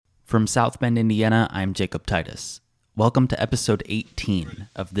From South Bend, Indiana, I'm Jacob Titus. Welcome to episode 18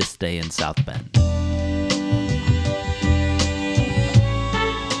 of This Day in South Bend.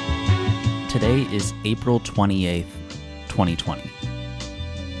 Today is April 28th, 2020.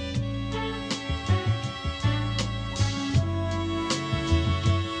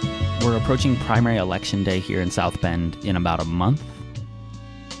 We're approaching primary election day here in South Bend in about a month.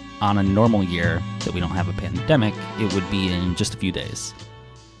 On a normal year that we don't have a pandemic, it would be in just a few days.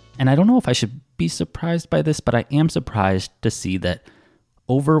 And I don't know if I should be surprised by this, but I am surprised to see that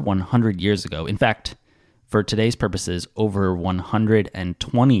over 100 years ago, in fact, for today's purposes, over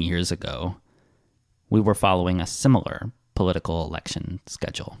 120 years ago, we were following a similar political election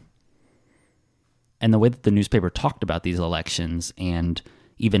schedule. And the way that the newspaper talked about these elections and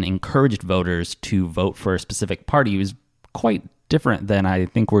even encouraged voters to vote for a specific party was quite different than I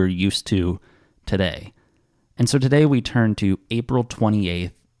think we're used to today. And so today we turn to April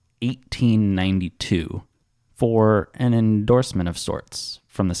 28th, 1892 for an endorsement of sorts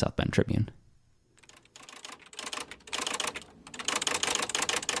from the South Bend Tribune.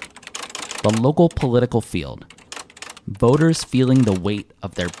 The local political field. Voters feeling the weight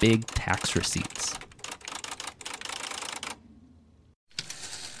of their big tax receipts.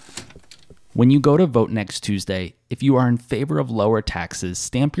 When you go to vote next Tuesday, if you are in favor of lower taxes,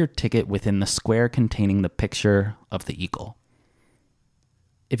 stamp your ticket within the square containing the picture of the eagle.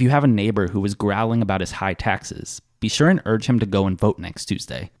 If you have a neighbor who is growling about his high taxes, be sure and urge him to go and vote next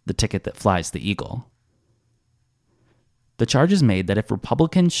Tuesday, the ticket that flies the eagle. The charge is made that if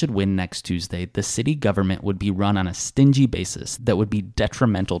Republicans should win next Tuesday, the city government would be run on a stingy basis that would be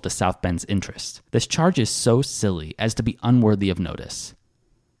detrimental to South Bend's interests. This charge is so silly as to be unworthy of notice.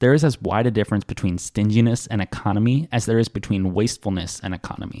 There is as wide a difference between stinginess and economy as there is between wastefulness and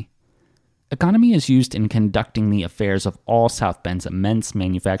economy. Economy is used in conducting the affairs of all South Bend's immense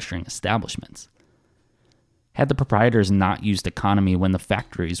manufacturing establishments. Had the proprietors not used economy when the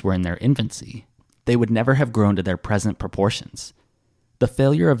factories were in their infancy, they would never have grown to their present proportions. The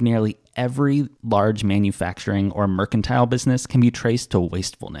failure of nearly every large manufacturing or mercantile business can be traced to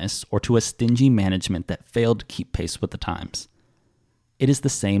wastefulness or to a stingy management that failed to keep pace with the times. It is the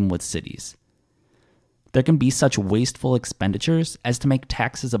same with cities. There can be such wasteful expenditures as to make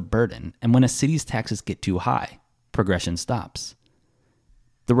taxes a burden, and when a city's taxes get too high, progression stops.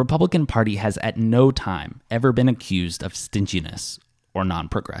 The Republican Party has at no time ever been accused of stinginess or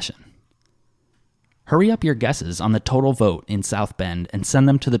non-progression. Hurry up your guesses on the total vote in South Bend and send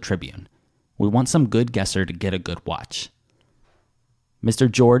them to the Tribune. We want some good guesser to get a good watch.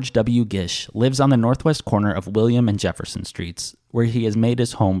 Mr. George W. Gish lives on the northwest corner of William and Jefferson Streets, where he has made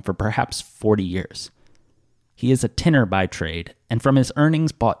his home for perhaps 40 years. He is a tinner by trade, and from his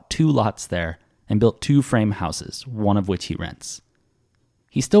earnings bought 2 lots there and built 2 frame houses, one of which he rents.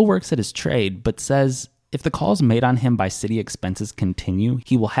 He still works at his trade, but says if the calls made on him by city expenses continue,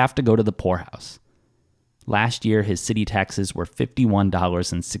 he will have to go to the poorhouse. Last year, his city taxes were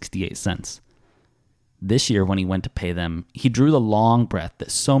 $51.68. This year, when he went to pay them, he drew the long breath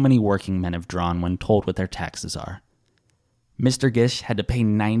that so many working men have drawn when told what their taxes are. Mr. Gish had to pay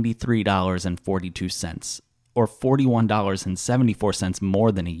 $93.42, or $41.74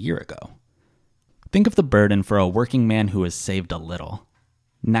 more than a year ago. Think of the burden for a working man who has saved a little.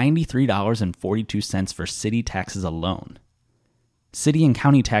 $93.42 for city taxes alone. City and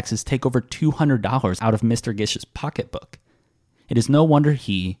county taxes take over $200 out of Mr. Gish's pocketbook. It is no wonder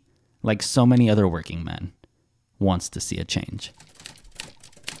he, like so many other working men, wants to see a change.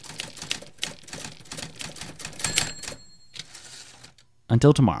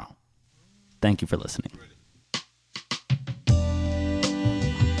 Until tomorrow, thank you for listening.